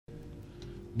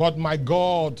But my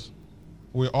God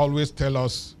will always tell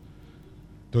us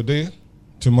today,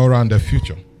 tomorrow, and the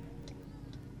future.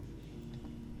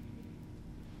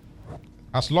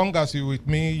 As long as you're with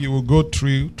me, you will go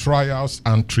through trials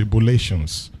and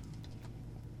tribulations.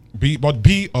 But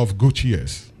be of good cheer.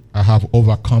 I have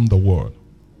overcome the world.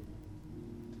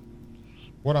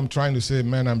 What I'm trying to say,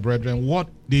 men and brethren, what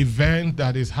the event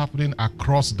that is happening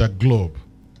across the globe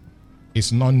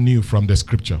is not new from the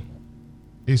scripture.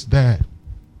 It's there.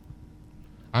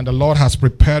 And the Lord has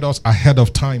prepared us ahead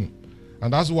of time.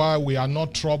 And that's why we are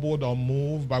not troubled or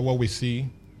moved by what we see.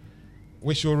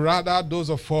 We should rather,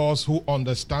 those of us who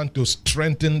understand, to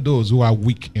strengthen those who are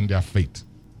weak in their faith.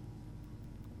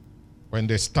 When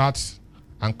they start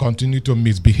and continue to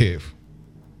misbehave,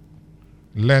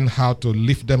 learn how to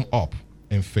lift them up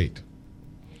in faith.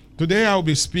 Today I will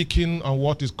be speaking on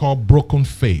what is called broken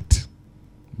faith.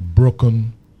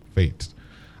 Broken faith.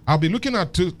 I'll be looking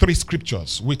at three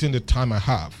scriptures within the time I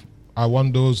have. I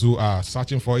want those who are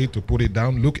searching for it to put it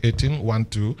down. Luke 18, 1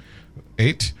 to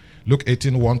 8. Luke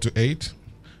 18, 1 to 8.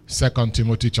 2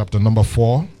 Timothy chapter number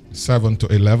 4, 7 to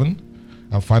 11.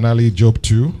 And finally, Job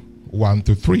 2, 1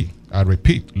 to 3. I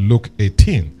repeat, Luke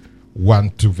 18, 1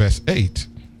 to verse 8.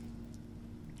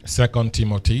 2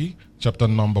 Timothy chapter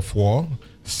number 4,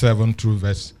 7 through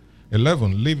verse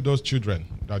 11. Leave those children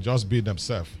that just be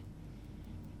themselves.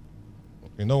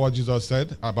 You know what Jesus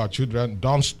said about children?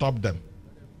 Don't stop them.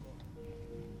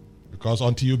 Because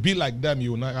until you be like them,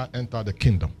 you will not enter the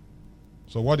kingdom.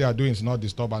 So what they are doing is not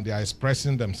disturbing. They are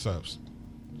expressing themselves.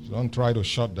 So don't try to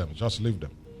shut them. Just leave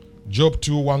them. Job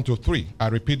 2, 1 to 3. I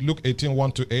repeat, Luke 18,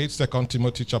 1 to 8. 2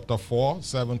 Timothy chapter 4,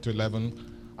 7 to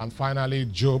 11. And finally,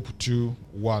 Job 2,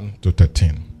 1 to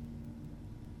 13.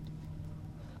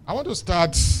 I want to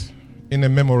start in a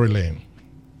memory lane.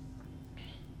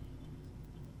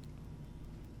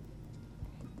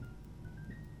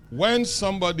 When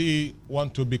somebody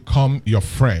wants to become your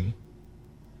friend,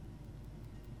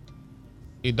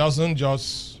 it doesn't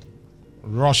just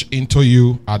rush into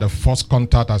you at the first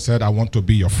contact and said, I want to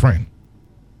be your friend.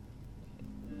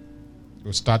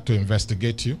 You start to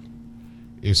investigate you.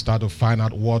 You start to find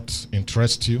out what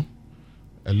interests you,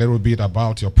 a little bit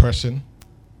about your person,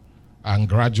 and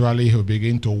gradually he'll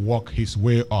begin to walk his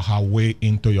way or her way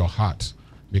into your heart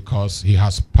because he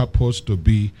has purpose to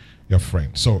be your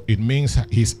friend. So it means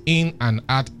his in and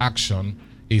out action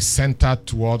is centered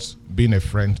towards being a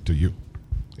friend to you.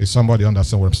 Is somebody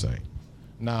understand what I'm saying?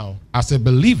 Now, as a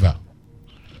believer,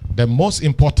 the most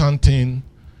important thing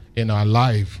in our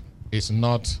life is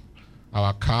not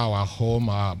our car, our home,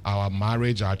 our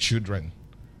marriage, our children.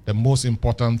 The most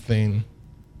important thing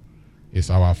is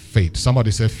our faith.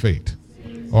 Somebody say faith.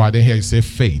 Oh, I didn't hear you say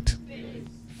faith.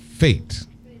 Faith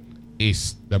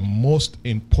is the most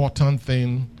important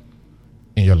thing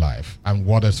in your life. And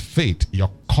what is faith?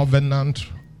 Your covenant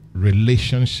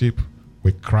relationship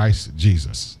with Christ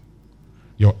Jesus.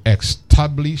 Your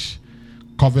established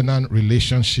covenant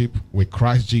relationship with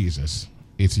Christ Jesus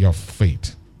is your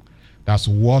faith. That's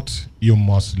what you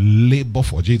must labor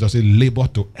for. Jesus said, labor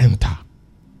to enter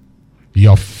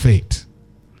your faith.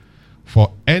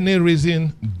 For any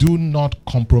reason, do not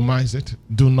compromise it.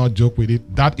 Do not joke with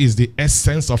it. That is the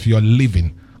essence of your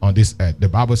living on this earth. The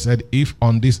Bible said, if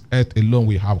on this earth alone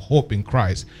we have hope in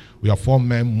Christ, we are four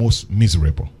men most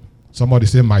miserable. Somebody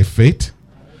say, my faith.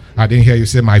 I didn't hear you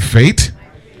say, my faith.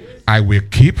 I will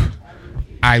keep.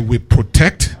 I will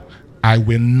protect. I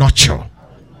will nurture.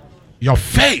 Your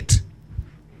faith.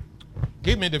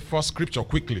 Give me the first scripture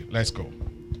quickly. Let's go.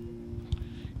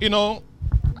 You know,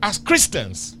 as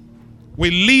Christians, we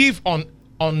live on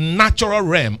natural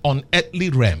realm, on earthly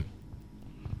realm.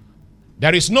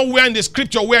 There is nowhere in the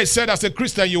scripture where it said as a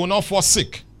Christian you will not fall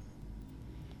sick.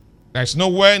 There's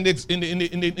nowhere in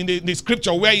the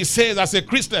scripture where it says as a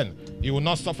Christian you will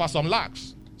not suffer some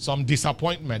lacks, some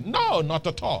disappointment. No, not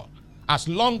at all. As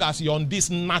long as you're on this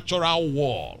natural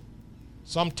world,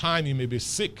 sometime you may be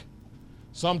sick.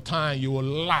 Sometime you will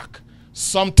lack.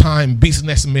 Sometime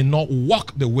business may not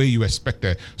work the way you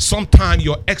expected. Sometime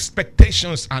your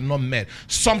expectations are not met.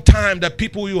 Sometime the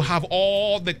people you have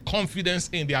all the confidence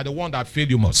in, they are the one that fail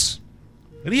you most.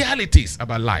 Realities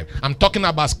about life. I'm talking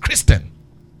about Christian.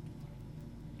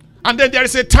 And then there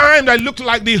is a time that looks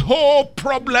like the whole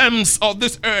problems of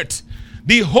this earth,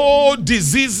 the whole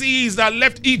diseases that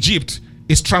left Egypt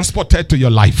is transported to your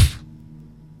life.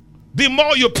 The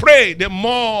more you pray, the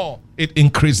more it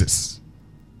increases.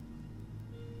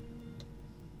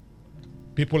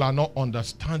 People are not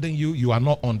understanding you. You are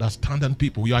not understanding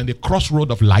people. You are in the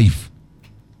crossroad of life.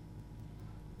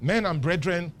 Men and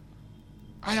brethren,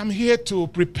 I am here to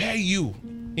prepare you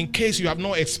In case you have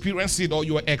not experienced it or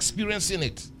you are experiencing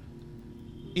it,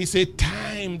 it's a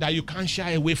time that you can't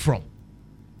shy away from.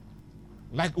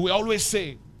 Like we always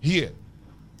say here,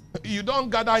 you don't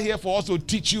gather here for us to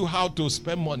teach you how to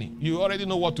spend money. You already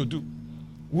know what to do.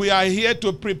 We are here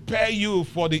to prepare you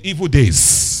for the evil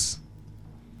days.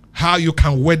 How you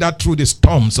can weather through the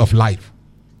storms of life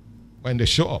when they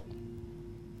show up.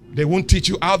 They won't teach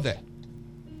you out there.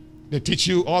 They teach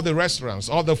you all the restaurants,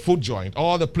 all the food joint,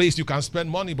 all the place you can spend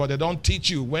money, but they don't teach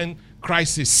you when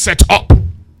Christ is set up.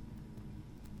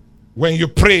 When you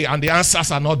pray and the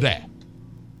answers are not there.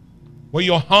 When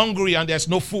you're hungry and there's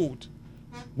no food.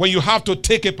 When you have to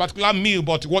take a particular meal,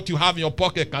 but what you have in your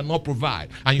pocket cannot provide,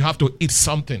 and you have to eat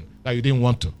something that you didn't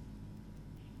want to.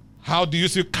 How do you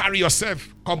still carry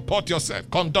yourself, comport yourself,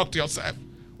 conduct yourself?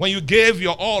 When you gave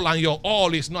your all and your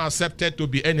all is not accepted to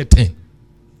be anything.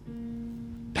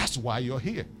 That's why you're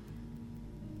here.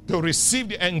 To receive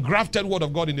the engrafted word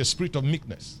of God in the spirit of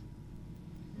meekness.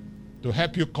 To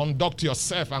help you conduct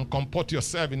yourself and comport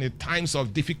yourself in the times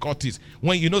of difficulties.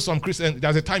 When you know some Christians,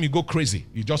 there's a time you go crazy.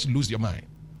 You just lose your mind.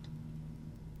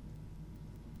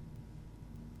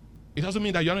 It doesn't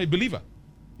mean that you're not a believer.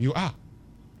 You are.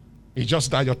 It's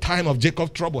just that your time of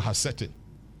Jacob's trouble has set in.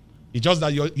 It's just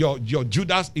that your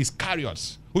Judas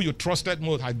Iscariot, who you trusted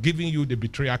most, has given you the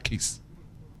betrayal kiss.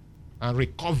 And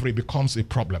recovery becomes a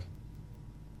problem.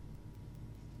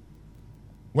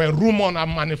 When rumors are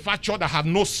manufactured that have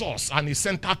no source and is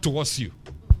sent out towards you,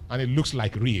 and it looks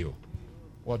like real,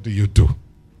 what do you do?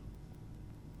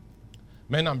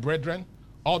 Men and brethren,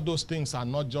 all those things are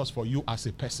not just for you as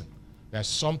a person. There's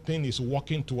something is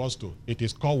working towards to. It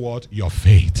is called what? Your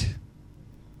faith.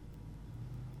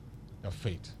 Your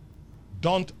faith.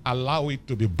 Don't allow it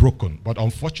to be broken. But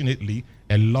unfortunately,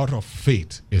 a lot of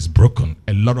faith is broken.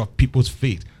 A lot of people's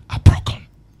faith are broken.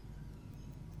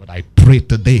 But I pray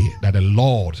today that the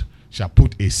Lord shall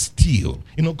put a seal.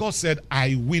 You know, God said,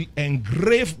 I will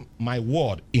engrave my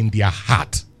word in their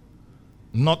heart.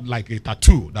 Not like a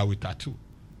tattoo that we tattoo.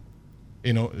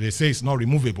 You know, they say it's not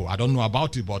removable. I don't know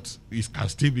about it, but it can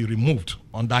still be removed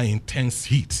under intense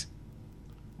heat.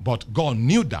 But God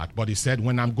knew that, but he said,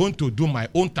 when I'm going to do my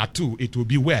own tattoo, it will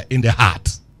be where? In the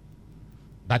heart.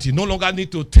 That you no longer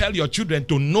need to tell your children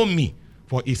to know me,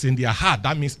 for it's in their heart.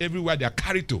 That means everywhere they are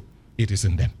carried to, it is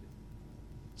in them.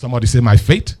 Somebody say, my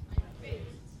faith.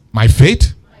 My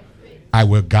faith. I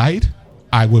will guide.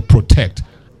 I will protect.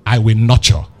 I will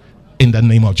nurture. In the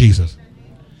name of Jesus.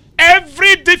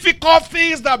 Every difficult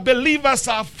things that believers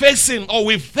are facing or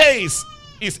will face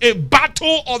is a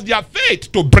battle of their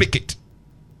faith to break it.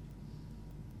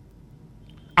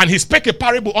 And he spake a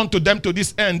parable unto them to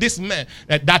this end, this man,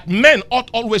 that men ought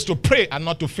always to pray and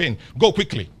not to faint. Go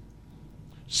quickly.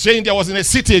 Saying there was in a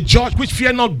city a judge which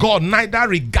feared not God, neither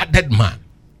regarded man.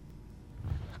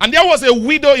 And there was a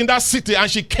widow in that city, and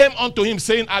she came unto him,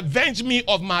 saying, avenge me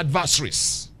of my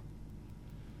adversaries.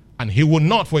 And he would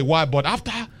not for a while, but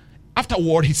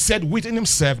afterward he said within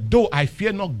himself, though I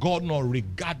fear not God nor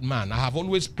regard man, I have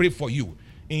always prayed for you.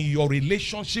 In your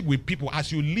relationship with people, as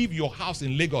you leave your house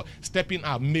in Lagos, stepping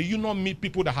out, may you not meet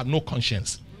people that have no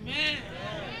conscience. Amen.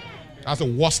 That's the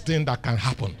worst thing that can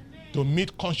happen, to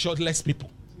meet conscienceless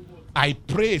people. I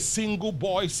pray, single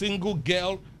boy, single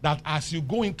girl, that as you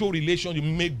go into a relationship,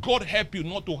 may God help you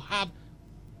not to have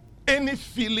any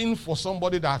feeling for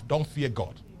somebody that don't fear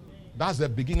God. That's the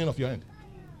beginning of your end.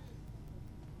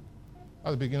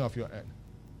 That's the beginning of your end.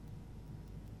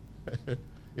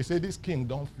 He said, this king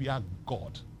don't fear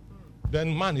God.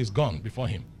 Then man is gone before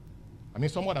him. I mean,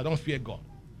 someone that don't fear God.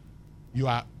 You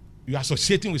are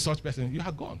associating with such person, you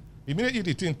are gone. Immediately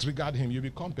the thing triggered him, you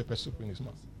become pepper soup in his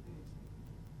mouth.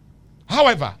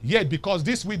 However, yet because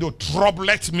this widow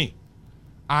troubleth me,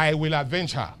 I will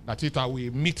avenge her, that it I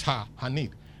will meet her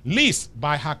need. Lest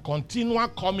by her continual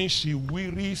coming she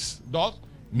wearies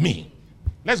me.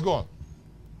 Let's go on.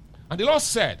 And the Lord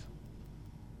said,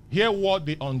 hear what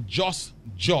the unjust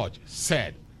judge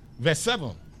said. Verse 7,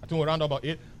 I think we'll round about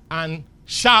 8. And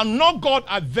shall not God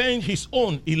avenge his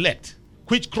own elect,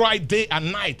 which cry day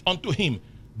and night unto him,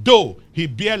 though he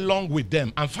bear long with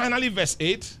them? And finally, verse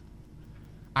 8,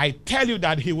 I tell you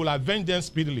that he will avenge them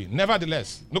speedily.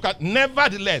 Nevertheless, look at,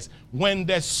 nevertheless, when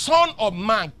the Son of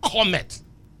Man cometh,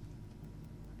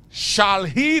 shall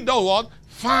he the what?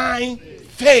 Find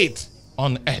faith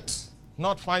on earth.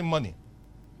 Not find money.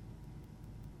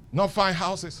 Not find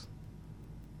houses.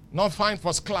 Not find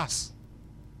first class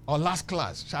or last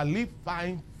class. Shall he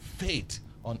find faith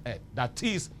on earth? That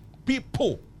is,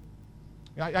 people.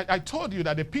 I told you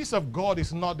that the peace of God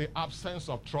is not the absence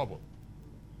of trouble.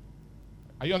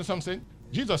 Are you understand what I'm saying?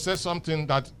 Jesus says something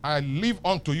that I leave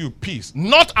unto you peace,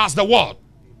 not as the world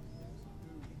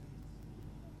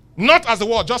Not as the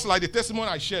world, just like the testimony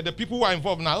I shared. The people who are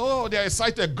involved now, oh, they are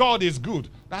excited. God is good.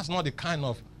 That's not the kind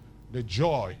of the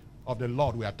joy of the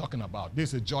Lord we are talking about. This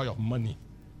is a joy of money.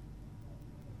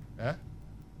 Eh?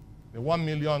 The 1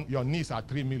 million, your needs are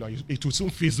 3 million. It will soon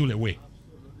fizzle away.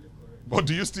 But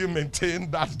do you still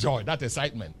maintain that joy, that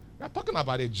excitement? We are talking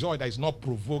about a joy that is not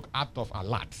provoked out of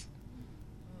alert.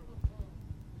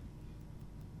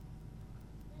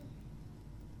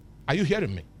 Are you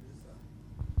hearing me?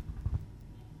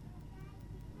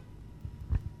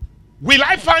 Will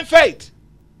I find faith?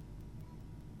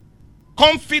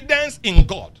 Confidence in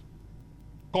God.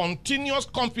 Continuous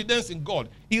confidence in God,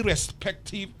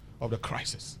 irrespective of the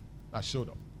crisis that showed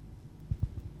up.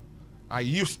 Are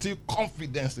you still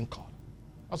confidence in God?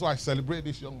 That's why I celebrate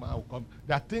this young man who come.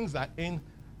 There are things that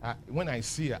when I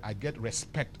see it, I get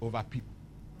respect over people.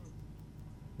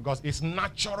 Because it's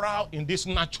natural in this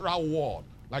natural world.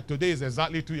 Like today is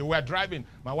exactly 2 years. We're driving.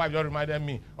 My wife just reminded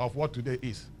me of what today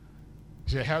is.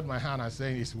 She held my hand and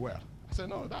saying it's well. I said,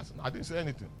 no, I didn't say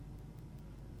anything.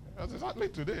 It was exactly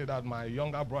today that my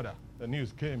younger brother, the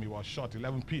news came, he was shot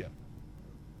 11 p.m.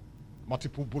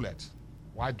 Multiple bullets.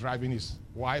 While driving his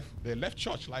wife, they left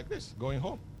church like this, going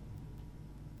home.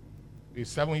 His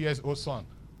 7-year-old son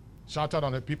shouted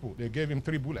on the people. They gave him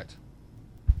 3 bullets.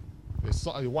 They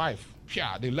saw his wife,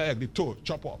 the leg, the toe,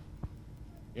 chop off.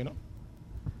 You know?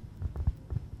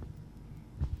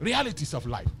 Realities of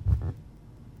life.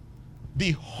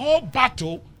 The whole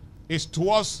battle is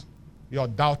towards your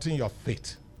doubting your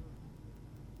faith.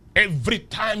 Every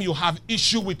time you have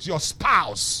issue with your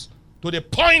spouse, to the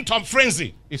point of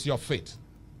frenzy, it's your faith.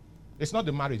 It's not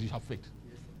the marriage, it's your faith.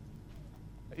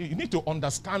 You need to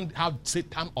understand how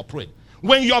Satan operates.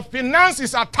 When your finance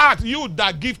is attacked, you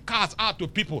that give cars out to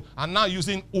people are now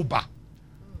using Uber.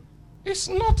 It's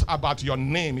not about your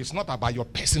name. It's not about your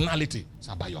personality. It's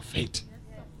about your faith.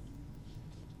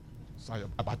 It's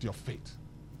about your faith.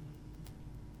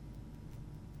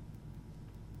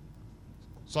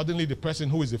 Suddenly the person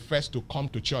who is the first to come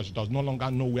to church does no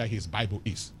longer know where his Bible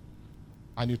is.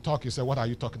 And you talk, you say, what are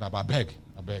you talking about? I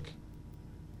beg.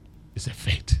 It's a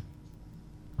faith.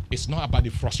 It's not about the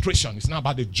frustration. It's not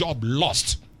about the job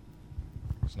lost.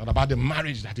 It's not about the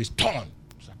marriage that is torn.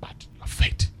 It's about your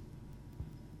faith.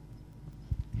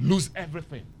 Lose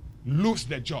everything. Lose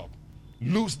the job.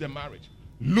 Lose the marriage.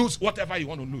 Lose whatever you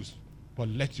want to lose. But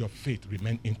let your faith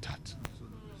remain intact.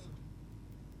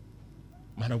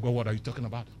 Man of God, what are you talking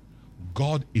about?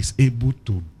 God is able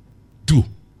to do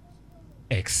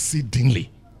exceedingly,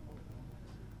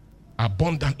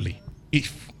 abundantly,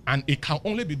 and it can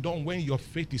only be done when your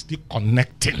faith is still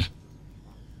connecting.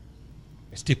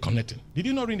 It's still connecting. Did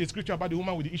you not read the scripture about the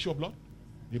woman with the issue of blood?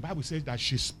 The Bible says that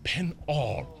she spent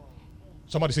all.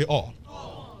 Somebody say all.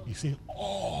 He said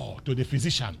all to the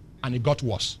physician, and it got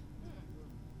worse.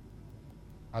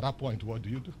 At that point, what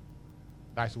do?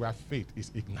 That's where faith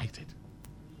is ignited.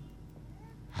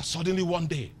 And suddenly one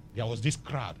day, there was this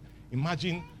crowd.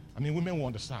 Imagine, women will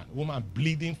understand. A woman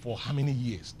bleeding for how many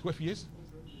years? 12 years?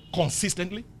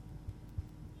 Consistently.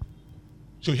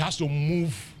 So he has to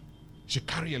move. She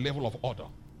carry a level of order.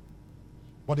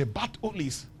 But the battle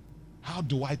is, how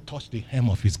do I touch the hem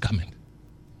of his garment?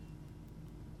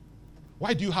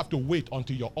 Why do you have to wait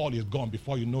until your all is gone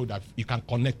before you know that you can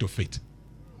connect to faith?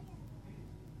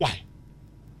 Why?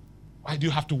 Why do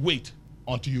you have to wait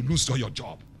until you lose all your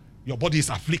job? Your body is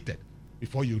afflicted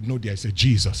before you know there is a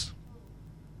Jesus.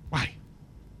 Why?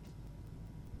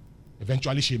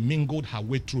 Eventually she mingled her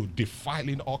way through,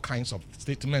 defiling all kinds of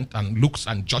statements and looks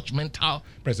and judgmental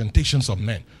presentations of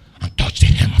men, and touched the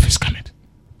hem of his garment.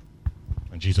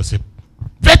 And Jesus said,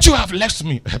 virtue have left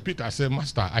me. Peter said,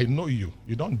 Master, I know you.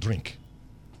 You don't drink.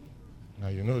 Now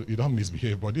you know you don't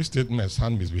misbehave, but this statement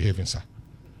sounds misbehaving, sir.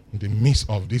 In the midst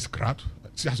of this crowd,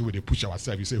 see as we push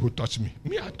ourselves, you say, who touched me?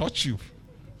 Me, I touched you.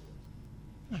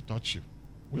 I touched you.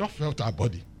 We all felt our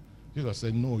body. Jesus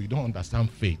said, no, you don't understand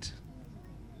faith.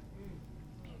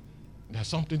 There's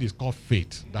something that's called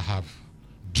faith that have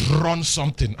drawn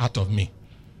something out of me.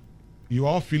 You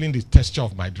are all feeling the texture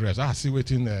of my dress. I see what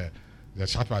the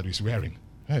shepherd is wearing.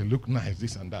 Hey, look nice,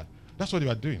 this and that. That's what they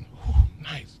were doing. Oh,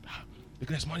 nice.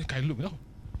 Look at this Monica, look. No.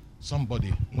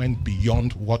 Somebody went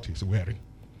beyond what he's wearing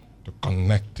to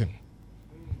connect him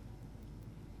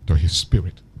to his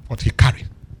spirit, what he carried.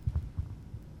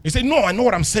 He said, no, I know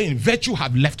what I'm saying. Virtue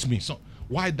have left me. So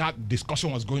while that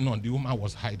discussion was going on, the woman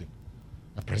was hiding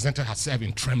and presented herself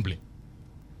in trembling.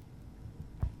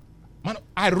 Man,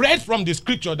 I read from the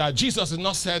scripture that Jesus has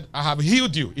not said, I have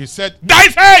healed you. He said, thy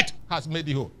faith has made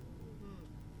you whole.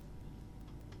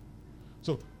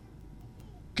 So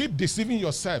keep deceiving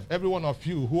yourself, every one of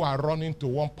you who are running to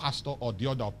one pastor or the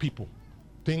other people.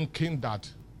 thinking that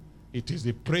it is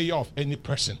the prayer of any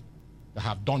person that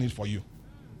have done it for you.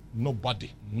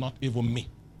 Nobody, not even me.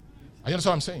 You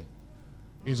understand what I'm saying?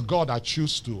 It's God that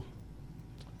chooses to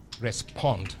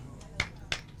respond.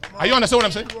 Are you understand what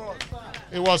I'm saying?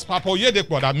 It was Papa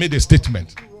Oyedepo that made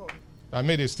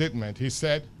a statement. He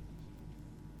said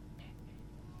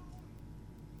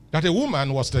that a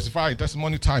woman was testifying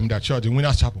testimony time in that church in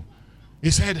Winners Chapel.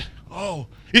 He said, oh,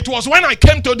 it was when I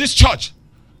came to this church.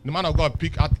 The man of God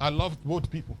picked, I love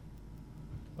both people.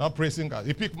 Not praising God.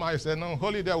 He picked my, he said, no,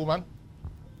 holy there, woman.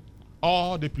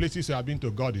 All the places you have been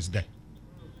to, God is there.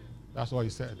 That's what he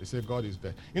said. He said, God is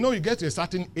there. You know, you get to a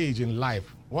certain age in life,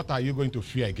 what are you going to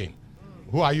fear again?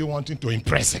 Who are you wanting to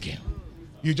impress again?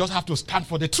 You just have to stand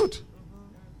for the truth.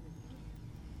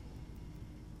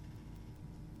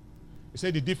 He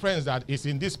said the difference that is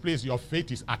in this place, your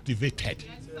faith is activated.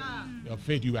 Yes, sir. Your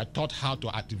faith, you are taught how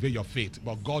to activate your faith,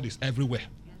 but God is everywhere.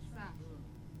 Yes, sir.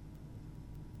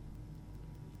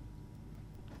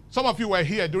 Some of you were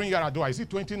here during Yaradua. Is it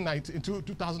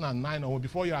 2009 or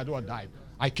before Yaradua died?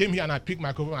 I came here and I picked my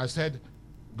microphone and I said,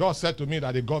 God said to me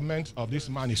that the government of this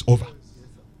man is over.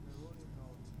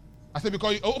 I said,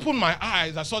 because it opened my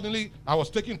eyes, and suddenly I was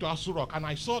taken to Asu Rock and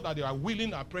I saw that they were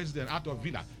wheeling our president out of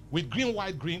Villa with green,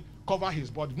 white, green, cover his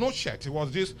body. No shirt. It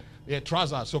was this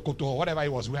trousers, sokoto, or whatever he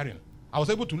was wearing. I was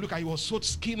able to look at he was so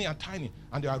skinny and tiny,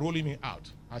 and they were rolling me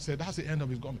out. I said, that's the end of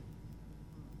his government.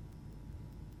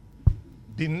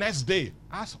 The next day,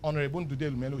 ask Honorable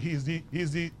Ndudelu Melu, he's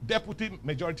the deputy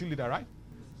majority leader, right?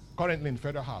 Currently in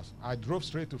Federal House. I drove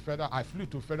straight to Federal, I flew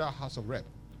to Federal House of Rep,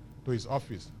 to his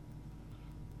office.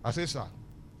 I said, sir,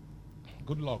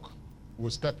 good luck.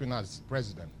 We'll step in as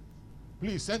president.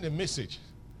 Please send a message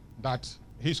that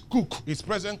his cook, his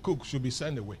present cook, should be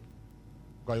sent away.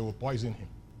 Because it will poison him.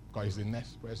 Because he's the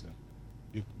next president.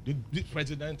 The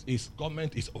president, his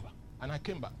government is over. And I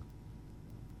came back.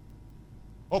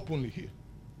 Openly here.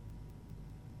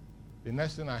 The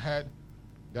next thing I heard,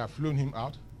 they have flown him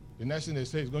out. The next thing they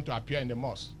say, he's going to appear in the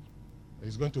mosque.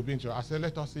 He's going to be in church. I said,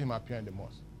 let us see him appear in the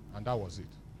mosque. And that was it.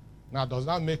 Now, does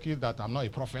that make it that I'm not a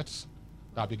prophet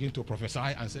that I begin to prophesy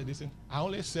and say, listen, I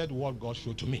only said what God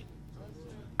showed to me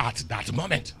at that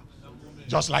moment.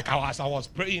 Just like as I was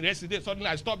praying yesterday, suddenly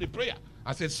I stopped the prayer.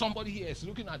 I said, somebody here is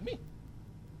looking at me.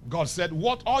 God said,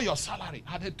 what all your salary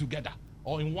added together,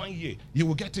 or in 1 year, you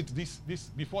will get it this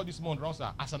before this month runs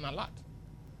out as an alert.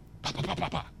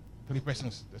 Pa. 3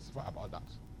 persons testify about that.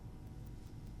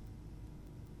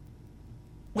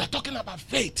 We're talking about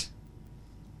faith.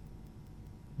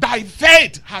 Thy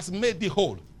faith has made thee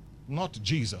whole, not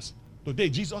Jesus. Today,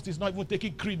 Jesus is not even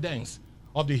taking credence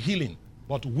of the healing,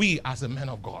 but we as a man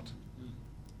of God.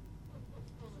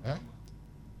 Eh?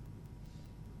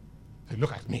 Say,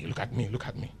 look at me, look at me, look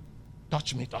at me.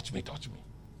 Touch me, touch me, touch me.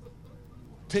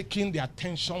 Taking the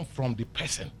attention from the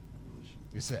person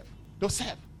you serve. Don't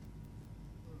serve.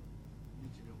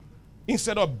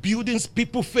 Instead of building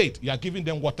people's faith, you are giving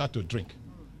them water to drink.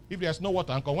 If there's no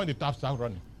water, when the taps start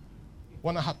running,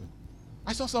 what happened?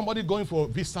 I saw somebody going for a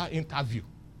visa interview.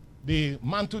 The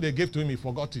mantle they gave to him, he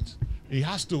forgot it. He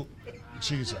has to,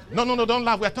 Jesus. No, don't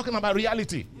laugh. We're talking about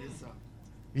reality. Yes, sir.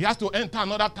 He has to enter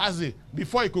another Thursday.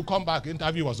 Before he could come back, the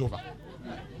interview was over.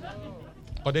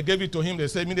 But they gave it to him. They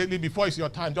said immediately, before it's your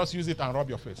time, just use it and rub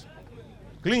your face.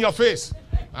 Clean your face.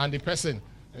 And the person,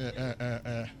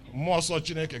 more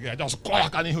such again, just call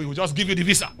and he will just give you the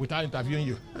visa without interviewing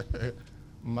you.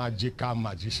 Magical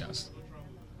magicians.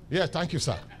 Yeah, thank you,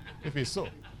 sir. If it's so.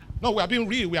 No, we are being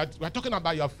real. We are talking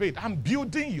about your faith. I'm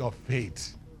building your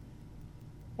faith.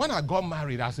 When I got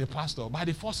married as a pastor, by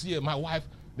the first year, my wife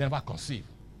never conceived.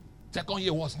 Second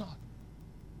year was not.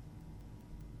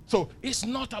 So it's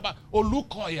not about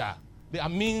Olukoya. I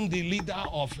mean the leader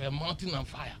of Mountain and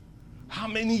Fire. How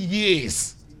many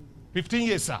years? 15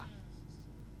 years, sir.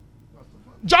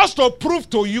 Just to prove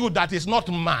to you that it's not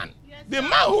man. Yes, the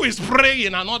man who is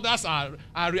praying and others are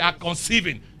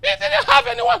conceiving, he didn't have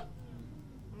anyone.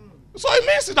 So it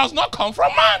means it does not come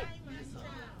from man.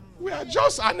 We are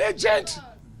just an agent.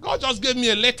 God just gave me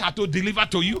a letter to deliver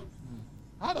to you.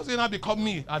 How does it not become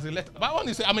me as a letter? But I want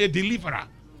to say I'm a deliverer.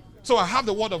 So I have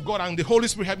the word of God and the Holy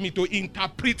Spirit helped me to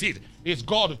interpret it. It's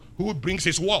God who brings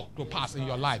his word to pass in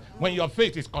your life when your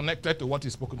faith is connected to what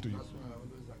is spoken to you.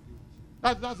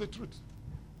 That's the truth.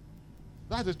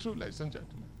 That's the truth, ladies and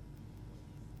gentlemen.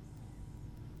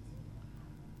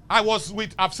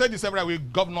 I've said this everywhere,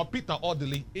 with Governor Peter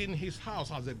Orderly in his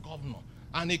house as a governor.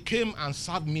 And he came and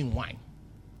served me wine.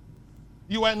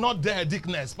 You were not there,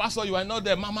 Dickness. Pastor, you were not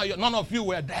there. Mama, none of you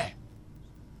were there.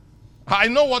 I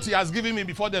know what he has given me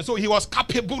before then. So he was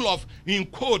capable of, in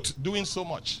quote, doing so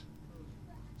much.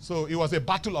 So it was a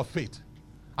battle of faith.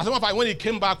 As a matter of fact, when he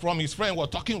came back from his friend was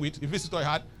talking with, a visitor he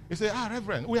had, he said,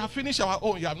 Reverend, we have finished our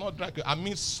own. You have not drank it. I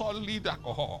mean solid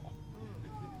alcohol.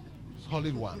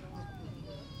 Solid one.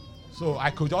 So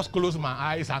I could just close my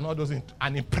eyes and all those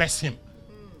and impress him.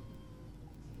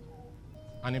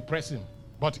 And impress him.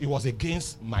 But it was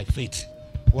against my faith,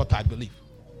 what I believe.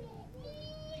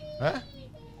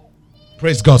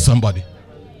 Praise God, somebody.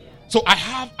 So I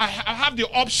have the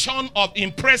option of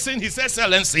impressing His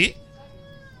Excellency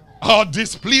or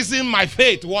displeasing my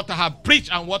faith, what I have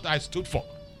preached and what I stood for.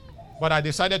 But I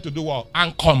decided to do what?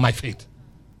 Anchor my faith.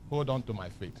 Hold on to my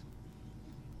faith.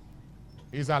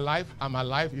 He's alive. I'm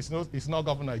alive. It's not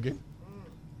governor again.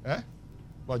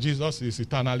 But Jesus is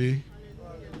eternally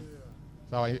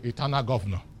our eternal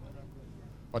governor.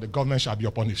 But the government shall be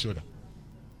upon his shoulder.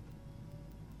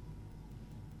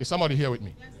 Is somebody here with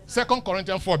me? Yes, 2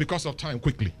 Corinthians 4, because of time,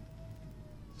 quickly.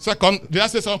 Did I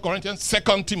say 2 Corinthians?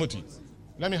 2 Timothy.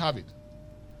 Let me have it.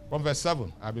 From verse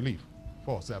 7, I believe.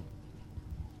 4:7.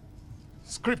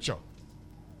 Scripture.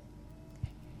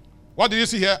 What did you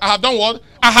see here? I have done what?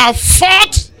 I have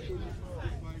fought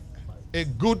a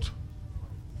good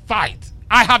fight.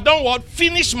 I have done what?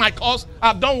 Finished my course. I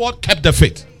have done what? Kept the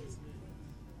faith.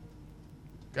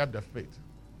 Kept the faith.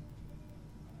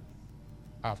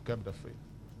 I have kept the faith.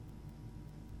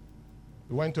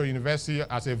 You went to university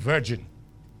as a virgin.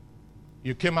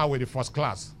 You came out with the first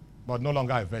class, but no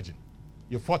longer a virgin.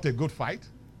 You fought a good fight.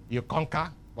 You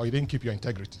conquer, but you didn't keep your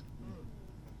integrity.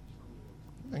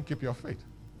 You didn't keep your faith.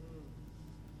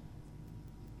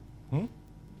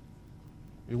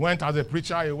 You went as a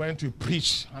preacher, you went to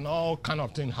preach, and all kind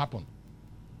of things happened.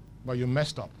 But you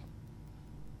messed up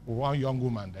with one young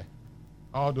woman there.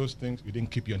 All those things, you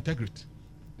didn't keep your integrity.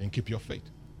 You didn't keep your faith.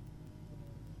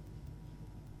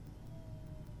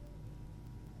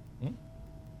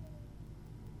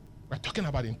 We're talking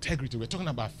about integrity. We're talking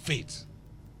about faith.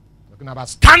 We're talking about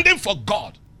standing for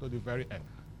God to the very end.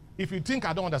 If you think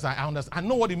I don't understand, I understand. I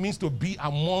know what it means to be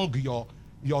among your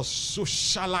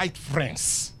socialite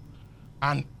friends.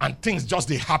 And things just,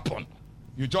 they happen.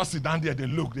 You just sit down there, they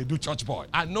look, they do church boy.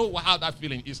 I know how that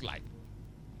feeling is like.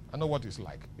 I know what it's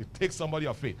like. It takes somebody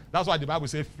of faith. That's why the Bible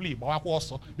says flee, but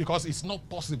also because it's not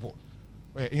possible.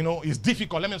 It's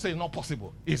difficult. Let me say it's not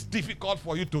possible. It's difficult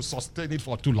for you to sustain it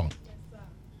for too long.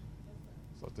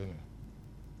 Sustain it.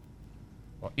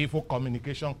 But evil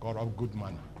communication corrupt good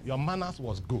manner. Your manners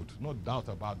was good, no doubt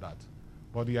about that.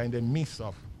 But you are in the midst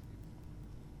of,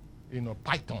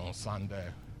 pythons and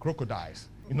crocodiles.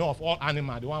 Of all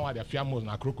animals, the one where they fear most is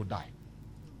a crocodile.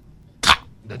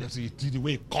 Then see the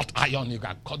way he cut iron, you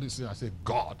got cut this thing. I say,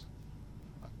 God.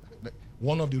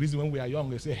 One of the reasons when we are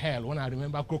young, they say hell. When I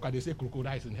remember crocodile, they say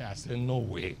crocodiles in here. I say, no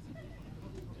way.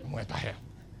 I went to hell.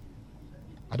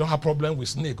 I don't have problem with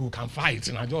snake who can fight,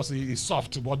 and I just say it's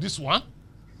soft. But this one,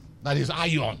 that is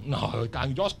iron. No, it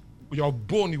can just, your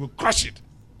bone, you will crush it.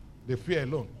 They fear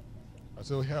alone. I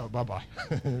say, oh, hell, bye-bye.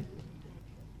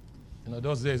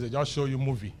 Those days, they just show you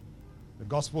movie. The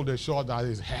gospel, they show that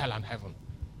is hell and heaven.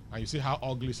 And you see how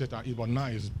ugly Satan is, but now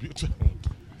it's beautiful.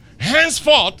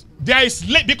 Henceforth, there is,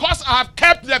 because I have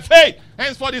kept the faith,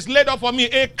 henceforth is laid up for me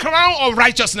a crown of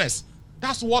righteousness.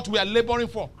 That's what we are laboring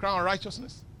for, crown of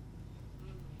righteousness.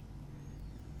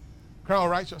 Crown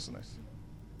of righteousness.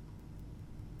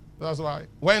 That's why,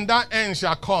 when that end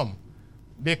shall come,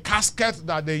 the casket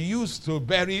that they use to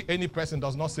bury any person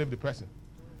does not save the person.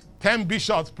 10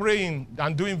 bishops praying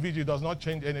and doing vigil does not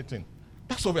change anything.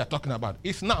 That's what we are talking about.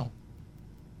 It's now.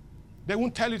 They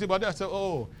won't tell you about that. Say,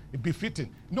 oh, it's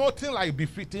befitting. Nothing like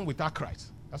befitting without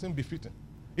Christ. That's not befitting.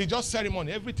 It's just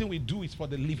ceremony. Everything we do is for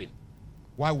the living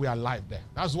while we are alive there.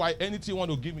 That's why anything you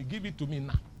want to give it to me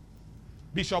now.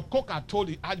 Bishop Coker told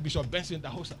the Archbishop Benson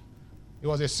Dahosa. He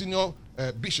was a senior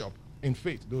bishop in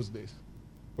faith those days.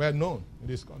 Well known in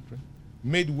this country.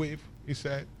 Made wave, he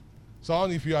said,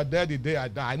 son, if you are there the day I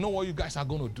die, I know what you guys are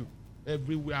going to do.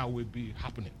 Everywhere will be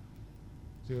happening.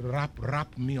 So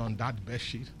wrap me on that bed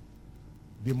sheet.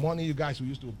 The money you guys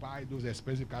used to buy those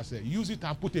expensive cars, use it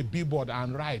and put a billboard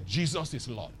and write, Jesus is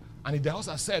Lord. And they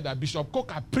also said that Bishop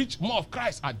Coker preached more of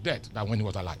Christ at death than when he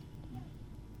was alive.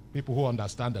 People who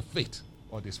understand the faith,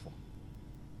 all this for.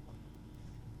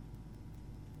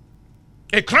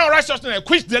 A crown of righteousness,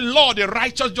 which the Lord, the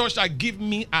righteous judge, shall give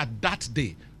me at that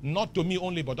day. Not to me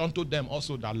only, but unto them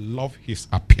also that love his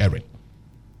appearing.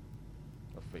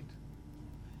 Of faith.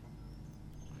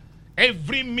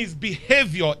 Every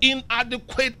misbehavior,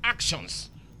 inadequate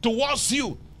actions towards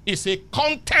you is a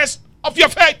contest of your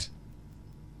faith.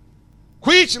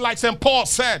 Which, like St. Paul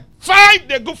said, fight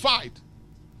the good fight.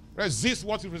 Resist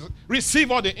what you receive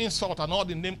all the insult and all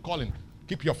the name calling.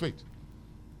 Keep your faith.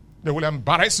 They will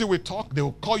embarrass you with talk. They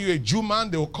will call you a Jew man.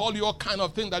 They will call you all kind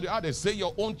of things that you are. They say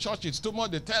your own church is too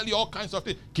much. They tell you all kinds of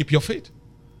things. Keep your faith.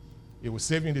 It will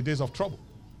save you in the days of trouble.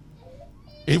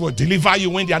 It will deliver you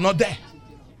when they are not there.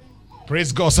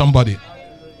 Praise God, somebody.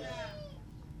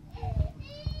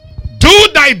 Do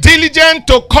thy diligence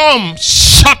to come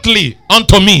shortly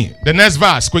unto me. The next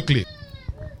verse, quickly.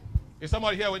 Is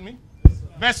somebody here with me?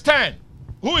 Verse 10.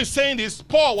 Who is saying this?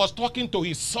 Paul was talking to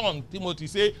his son, Timothy.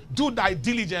 Say, do thy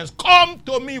diligence. Come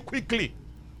to me quickly.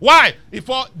 Why?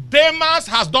 Before Demas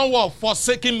has done what?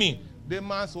 Forsaken me.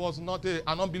 Demas was not an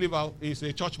unbeliever. He's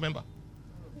a church member.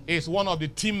 He's one of the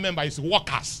team members, his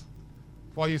workers.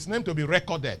 For his name to be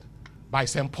recorded by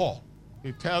St. Paul,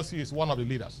 it tells you he's one of the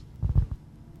leaders.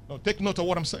 Now take note of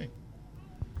what I'm saying.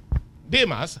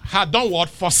 Demas had done what?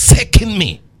 Forsaken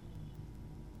me.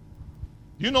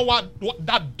 You know what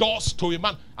that does to a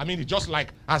man? I mean, it's just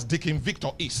like as Deacon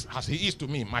Victor is, as he is to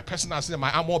me, my personal assistant,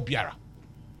 my armor bearer.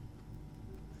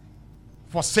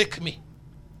 Forsake me.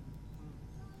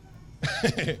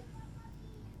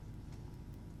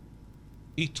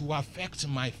 It will affect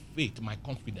my faith, my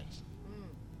confidence.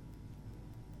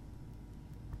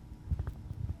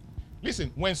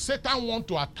 Listen, when Satan wants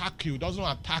to attack you, he doesn't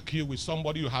attack you with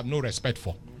somebody you have no respect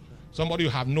for, somebody you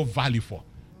have no value for,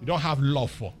 you don't have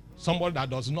love for, somebody that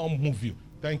does not move you.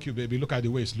 Thank you, baby. Look at the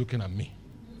way he's looking at me.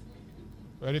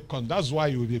 That's why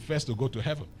you will be first to go to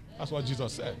heaven. That's what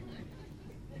Jesus said.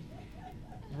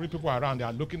 Every people around, they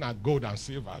are looking at gold and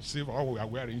silver, all we are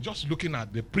wearing. You're just looking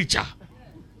at the preacher.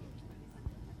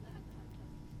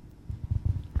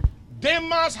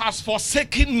 Demas has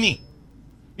forsaken me.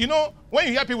 You know, when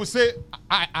you hear people say,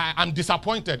 I'm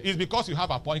disappointed, it's because you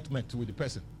have appointment with the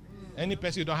person. Any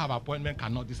person you don't have appointment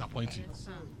cannot disappoint you.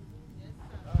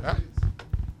 Huh?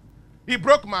 He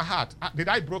broke my heart. Did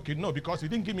I broke it? No, because he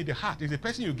didn't give me the heart. It's the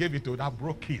person you gave it to that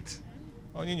broke it.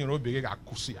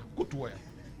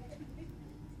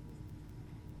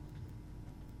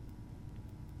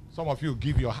 Some of you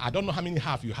give your heart. I don't know how many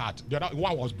hearts you had. The other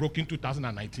one was broken in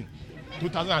 2019.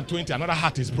 2020, another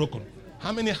heart is broken.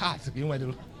 How many hearts?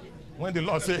 When the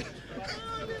Lord say,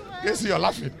 yes, you're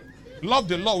laughing. Love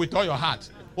the Lord with all your heart.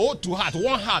 Oh, two heart,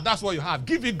 one heart, that's what you have.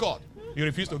 Give it God. You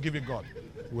refuse to give it God.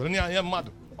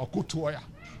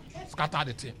 Scatter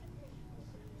the thing.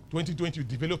 2020, you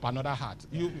develop another heart.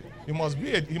 You must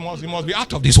be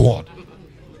out of this world.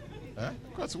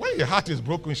 Because when your heart is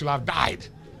broken, you should have died.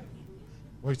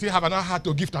 But you still have another heart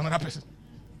to give to another person.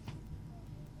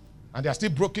 And they are still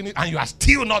broken it, and you are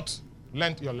still not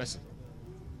learned your lesson.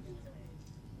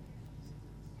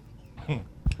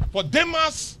 For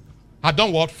Demas had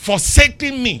done what?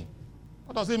 Forsaking me.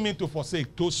 What does it mean to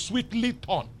forsake? To sweetly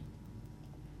turn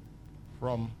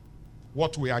from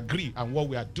what we agree and what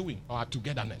we are doing, our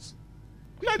togetherness.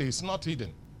 Clearly, it's not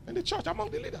hidden in the church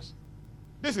among the leaders.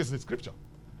 This is the scripture.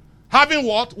 Having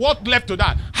what? What left to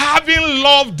that? Having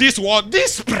loved this world,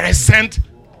 this present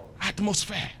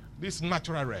atmosphere, this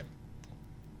natural realm.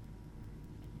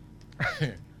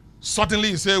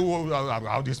 Suddenly you say,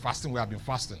 all this fasting, we have been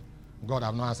fasting. God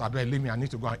have not answered. Leave me, I need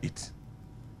to go and eat.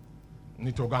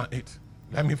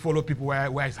 Let me follow people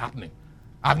where it's happening.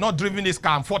 I've not driven this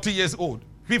car. I'm 40 years old.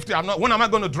 50, when am I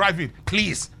going to drive it?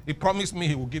 Please. He promised me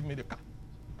he will give me the car.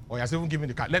 Or he has even given me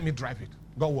the car. Let me drive it.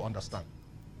 God will understand.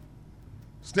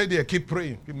 Stay there, keep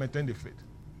praying, keep maintaining the faith.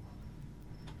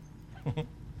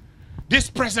 This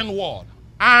present world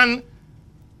and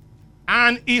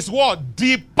his word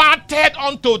departed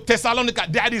unto Thessalonica.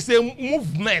 There is a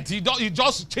movement. He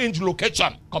just changed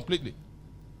location completely.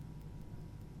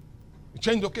 He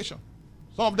changed location.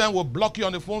 Some of them will block you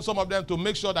on the phone. Some of them to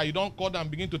make sure that you don't call them and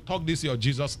begin to talk this your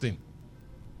Jesus thing.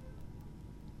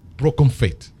 Broken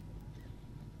faith.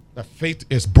 The faith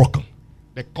is broken.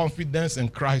 The confidence in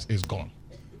Christ is gone.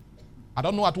 I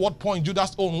don't know at what point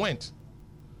Judas' own went.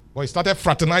 But he started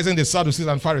fraternizing the Sadducees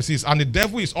and Pharisees. And the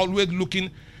devil is always looking,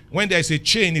 when there is a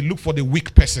chain, he looks for the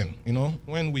weak person. You know,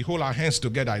 when we hold our hands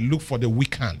together, he look for the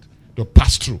weak hand to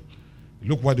pass through. He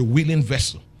look for the willing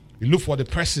vessel. He look for the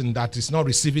person that is not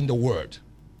receiving the word.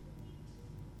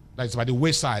 That is by the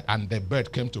wayside, and the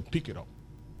bird came to pick it up.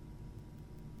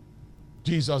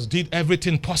 Jesus did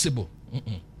everything possible.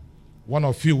 One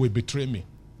of you will betray me.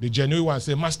 The genuine one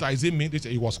say, Master, is it me?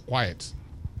 He was quiet.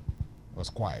 He was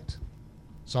quiet.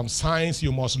 Some signs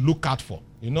you must look out for.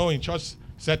 You know, in church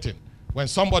setting, when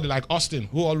somebody like Austin,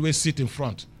 who always sit in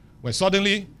front, when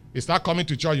suddenly he start coming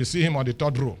to church, you see him on the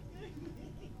third row.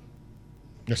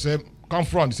 You say, come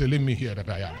front. He say, leave me here that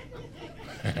I am.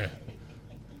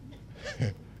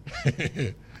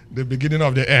 The beginning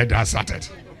of the end has started.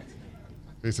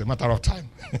 It's a matter of time.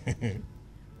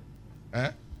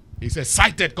 He's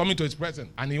excited coming to his presence.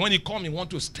 And when he comes, he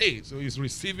wants to stay. So he's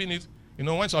receiving it. You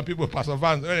know, when some people, Pastor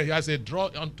Vance, he has said, draw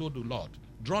unto the Lord.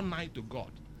 Draw nigh to God.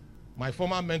 My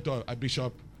former mentor,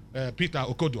 Bishop Peter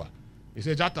Okodwa, he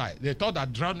said, Jatai, they thought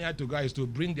that drawing nigh to God is to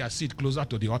bring their seat closer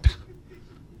to the altar.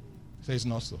 He says,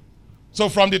 not so. So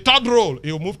from the third row,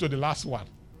 he will move to the last one.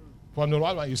 From the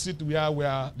last one, you sit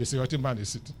where the security man is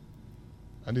sitting.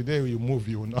 And the day you move,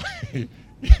 you will not, you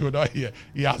will not hear.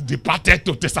 He has departed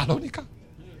to Thessalonica.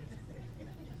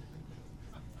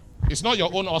 It's not your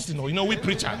own Austin. You know, we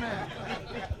preacher.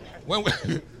 When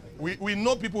we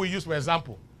know people we use for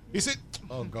example. He said,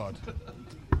 oh God,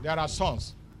 there are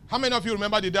sons. How many of you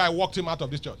remember the day I walked him out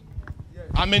of this church? Yes.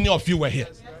 How many of you were here?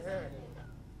 Yes.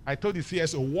 I told the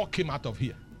CSO, walk him out of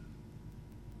here.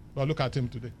 But look at him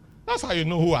today. That's how you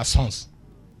know who are sons.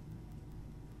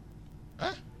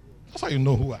 Eh? That's how you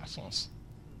know who are sons.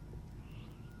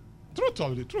 Truth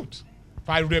of the truth. If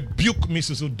I rebuke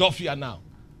Mrs. Udofia now,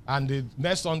 and the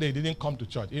next Sunday he didn't come to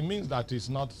church, it means that he's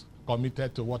not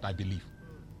committed to what I believe.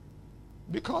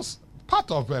 Because part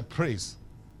of praise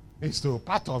is to,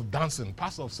 part of dancing,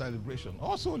 part of celebration,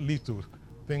 also lead to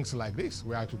things like this,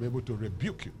 where I to be able to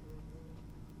rebuke you.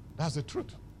 That's the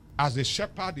truth. As the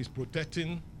shepherd is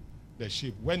protecting the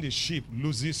sheep, when the sheep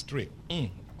loses stray,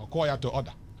 acquire to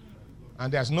order.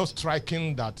 And there's no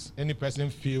striking that any person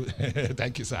feel.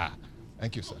 Thank you, sir.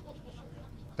 Thank you, sir.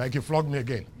 Thank you. Flog me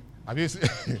again. Have you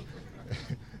seen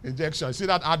injection? See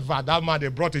that advert? That man, they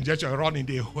brought injection running,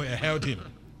 they held him.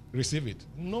 Receive it.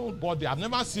 Nobody. I've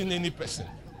never seen any person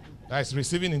that is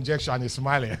receiving injection and is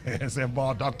smiling and saying,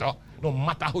 "Boy, doctor, no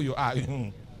matter who you are,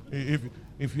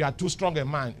 if you are too strong a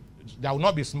man, there will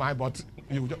not be smile, but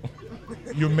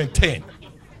you maintain.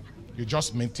 You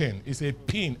just maintain. It's a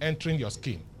pin entering your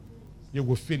skin. You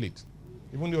will feel it.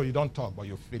 Even though you don't talk, but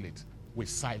you feel it with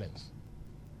silence.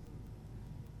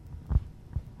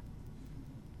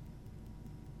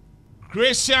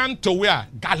 Gratian to where?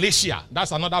 Galatia.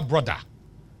 That's another brother.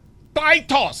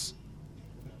 Titus.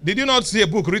 Did you not see a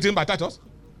book written by Titus?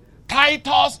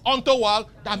 Titus unto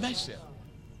what? Dalmatia.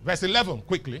 Verse 11,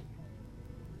 quickly.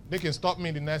 They can stop me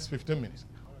in the next 15 minutes.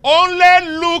 Only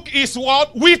Luke is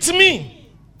what? With me.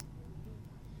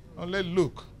 Only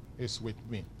Luke is with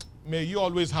me. May you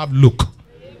always have Luke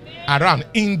around.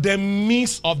 In the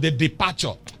midst of the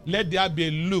departure, let there be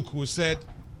a Luke who said,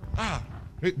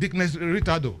 Dickness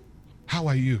Ritardo, how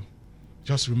are you?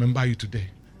 Just remember you today.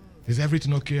 Is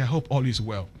everything okay? I hope all is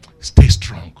well. Stay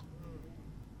strong.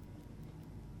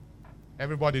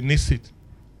 Everybody needs it.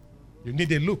 You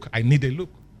need a look. I need a look.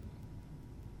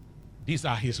 These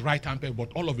are his right hand,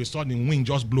 but all of a sudden, wind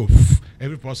just blows.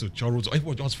 Every person chorus.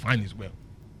 Everyone just find his well.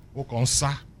 Walk on,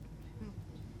 sir.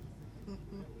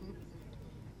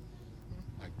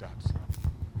 Like that.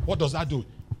 What does that do?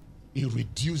 It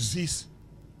reduces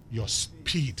your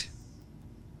speed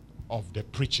of the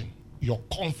preaching, your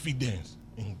confidence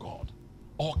in God,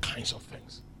 all kinds of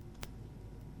things.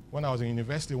 When I was in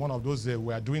university, one of those we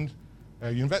were doing,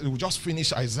 we just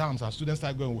finished our exams and students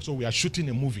started going, so we are shooting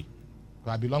a movie.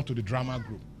 I belong to the drama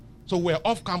group. So we're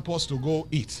off campus to go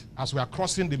eat. As we are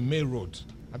crossing the main road,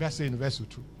 I better say university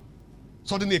too.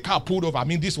 Suddenly a car pulled over. I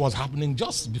mean, this was happening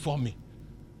just before me.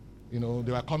 You know,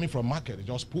 they were coming from market. They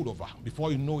just pulled over.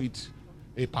 Before you know it,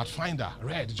 a Pathfinder,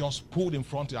 red, just pulled in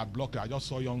front of that block. I just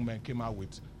saw young men came out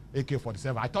with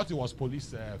AK-47. I thought it was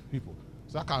police people.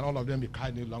 So how can all of them be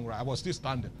carrying long ride? I was still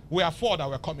standing. We are four that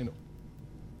were coming up.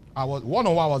 I was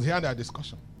one-on-one. I was hearing that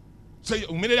discussion. So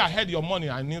immediately I heard your money,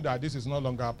 I knew that this is no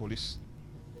longer police.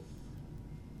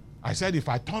 I said, if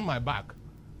I turn my back,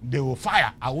 they will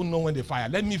fire. I won't know when they fire.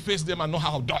 Let me face them and know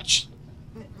how to dodge.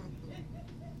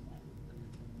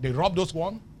 They robbed those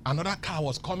one. Another car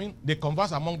was coming. They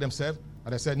conversed among themselves.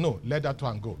 And they said, no, let that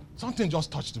one go. Something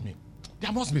just touched me.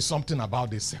 There must be something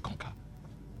about this second car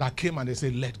that came and they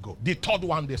said, let go. The third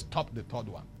one, they stopped the third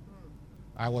one.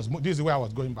 This is where I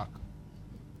was going back.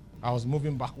 I was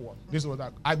moving backward. This was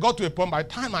that. I got to a point, by the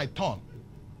time I turned,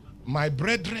 my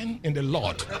brethren in the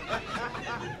Lord,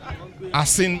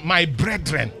 as in my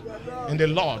brethren in the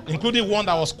Lord, including one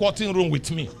that was squatting room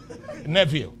with me,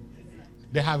 Neville,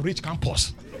 they have reached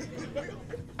campus.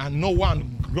 And no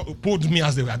one pulled me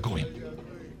as they were going.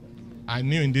 I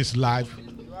knew in this life,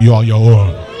 you are your own.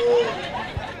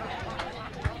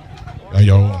 You are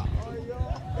your own.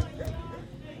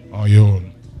 On your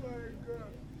own.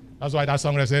 That's why that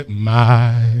song said,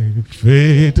 my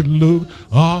faith looks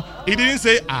up. He didn't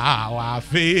say, our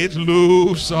faith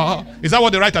looks up. Is that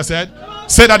what the writer said?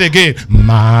 Say that again.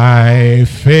 My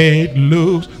faith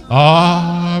looks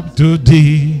up to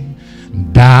thee,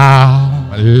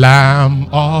 thou Lamb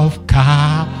of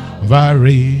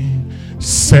Calvary,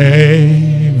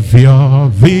 Savior Savior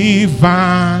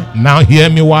divine. Now hear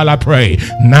me while I pray.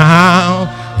 Now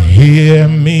hear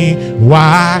me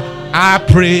while I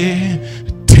pray.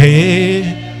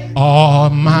 Take all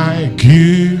my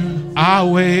guilt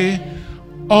away.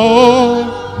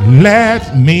 Oh,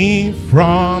 let me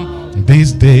from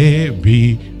this day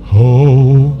be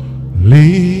holy.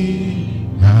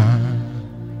 Now,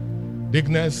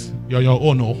 Digness, you're your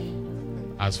own. Oh,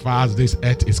 as far as this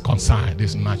earth is concerned,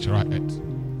 this natural earth.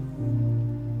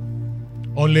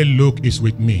 Only Luke is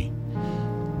with me.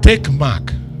 Take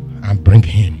Mark and bring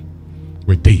him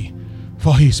with thee,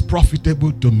 for he is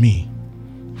profitable to me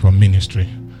for ministry.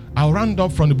 I'll round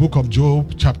up from the book of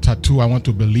Job, chapter 2, I want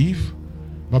to believe.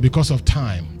 But because of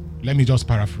time, let me just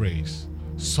paraphrase.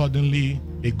 Suddenly,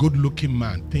 a good-looking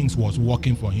man, things was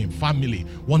working for him. Family,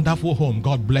 wonderful home,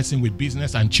 God bless him with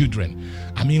business and children.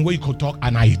 I mean, we could talk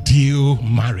an ideal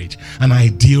marriage, an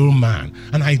ideal man,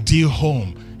 an ideal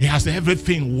home. He has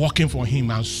everything working for him,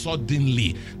 and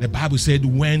suddenly, the Bible said,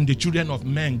 when the children of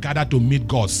men gathered to meet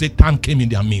God, Satan came in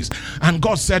their midst. And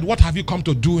God said, what have you come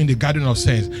to do in the garden of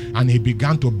sense? And he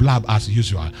began to blab as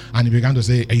usual. And he began to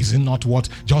say, is it not what?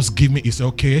 Just give me. He said,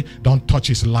 okay, don't touch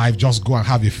his life. Just go and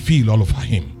have a feel all over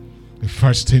him. The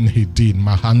first thing he did,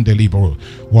 Mahandelibro,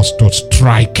 was to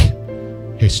strike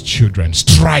his children,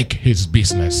 strike his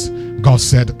business. God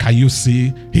said, can you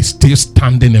see? He's still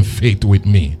standing in faith with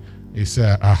me. He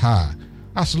said, aha,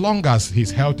 as long as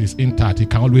his health is intact, he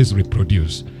can always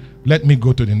reproduce. Let me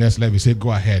go to the next level. He said,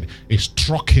 go ahead. He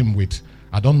struck him with,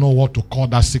 I don't know what to call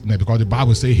that sickness, because the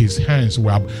Bible says his hands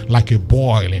were like a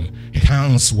boiling. His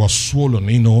hands were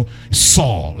swollen,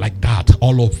 sore like that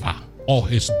all over, all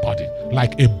his body,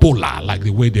 like Ebola, like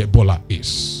the way the Ebola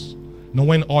is.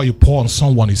 When oil pour on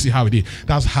someone, you see how it is.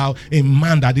 That's how a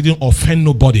man that didn't offend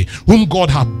nobody, whom God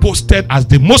had boasted as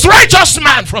the most righteous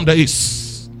man from the east.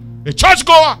 A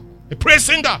churchgoer, a praise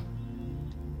singer,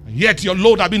 and yet your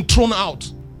load has been thrown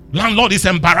out. Landlord is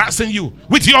embarrassing you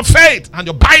with your faith and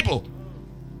your Bible.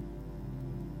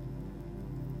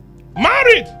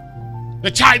 Married, the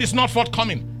child is not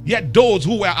forthcoming. Yet those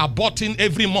who were aborting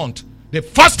every month, the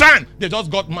first time they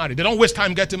just got married, they don't waste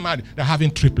time getting married. They're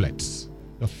having triplets.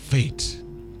 The faith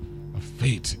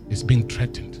is being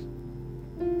threatened.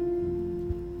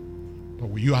 But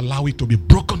will you allow it to be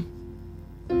broken?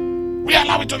 We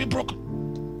allow it to be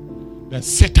broken. Then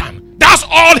Satan, that's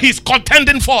all he's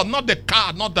contending for. Not the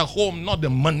car, not the home, not the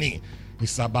money.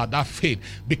 It's about that faith.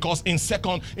 Because in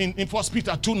 1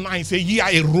 Peter 2:9 say, ye are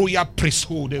a royal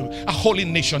priesthood, a holy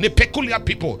nation, a peculiar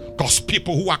people, God's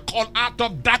people who are called out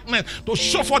of darkness to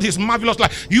show forth his marvelous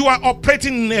light. You are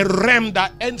operating in a realm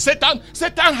that, and Satan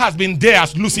has been there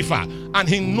as Lucifer, and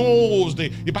he knows the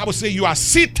Bible says you are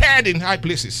seated in high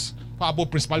places.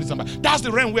 Principalities. That's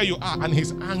the realm where you are, and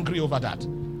he's angry over that.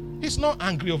 He's not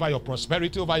angry over your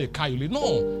prosperity, over your car.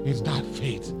 No, it's that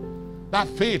faith. That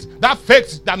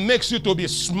faith that makes you to be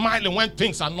smiling when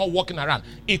things are not working around.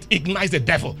 It ignites the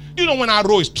devil. When an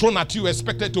arrow is thrown at you,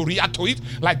 expected to react to it,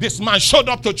 like this man showed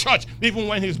up to church even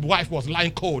when his wife was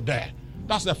lying cold there.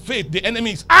 That's the faith. The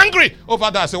enemy is angry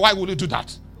over that. So why would you do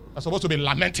that? You're supposed to be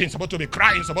lamenting, supposed to be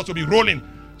crying, supposed to be rolling,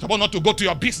 supposed not to go to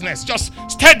your business. Just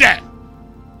stay there.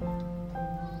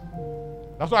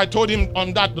 That's why I told him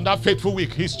on that faithful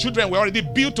week, his children were already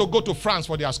built to go to France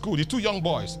for their school. The two young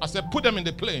boys. I said, put them in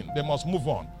the plane. They must move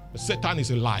on. The Satan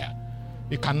is a liar.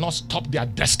 He cannot stop their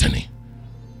destiny.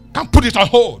 Can't put it on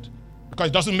hold because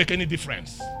it doesn't make any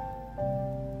difference.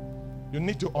 You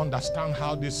need to understand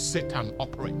how this Satan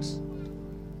operates.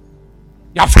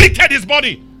 He afflicted his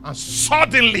body, and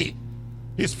suddenly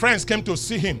his friends came to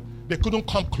see him. They couldn't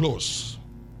come close.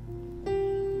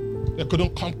 They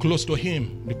couldn't come close to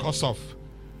him because of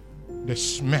the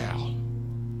smell,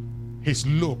 his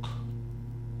look.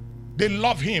 They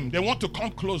love him. They want to come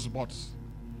close, but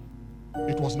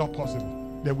it was not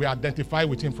possible. They were identified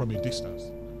with him from a distance.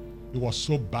 It was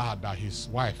so bad that his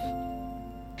wife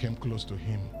came close to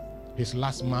him, his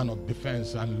last man of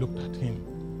defense, and looked at him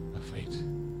afraid.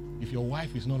 If your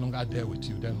wife is no longer there with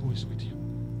you, then who is with you?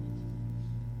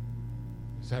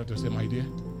 He said to say, my dear,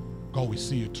 God will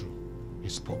see you through. He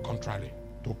spoke contrary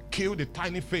to kill the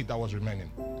tiny faith that was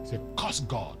remaining. He said, curse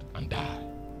God and die.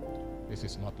 This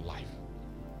is not life.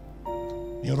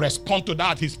 In response to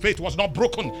that, his faith was not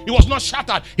broken. It was not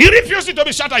shattered. He refused it to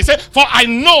be shattered. He said, for I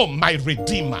know my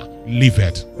Redeemer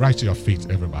liveth. Rise to your feet,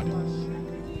 everybody.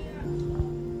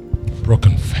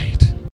 Broken faith.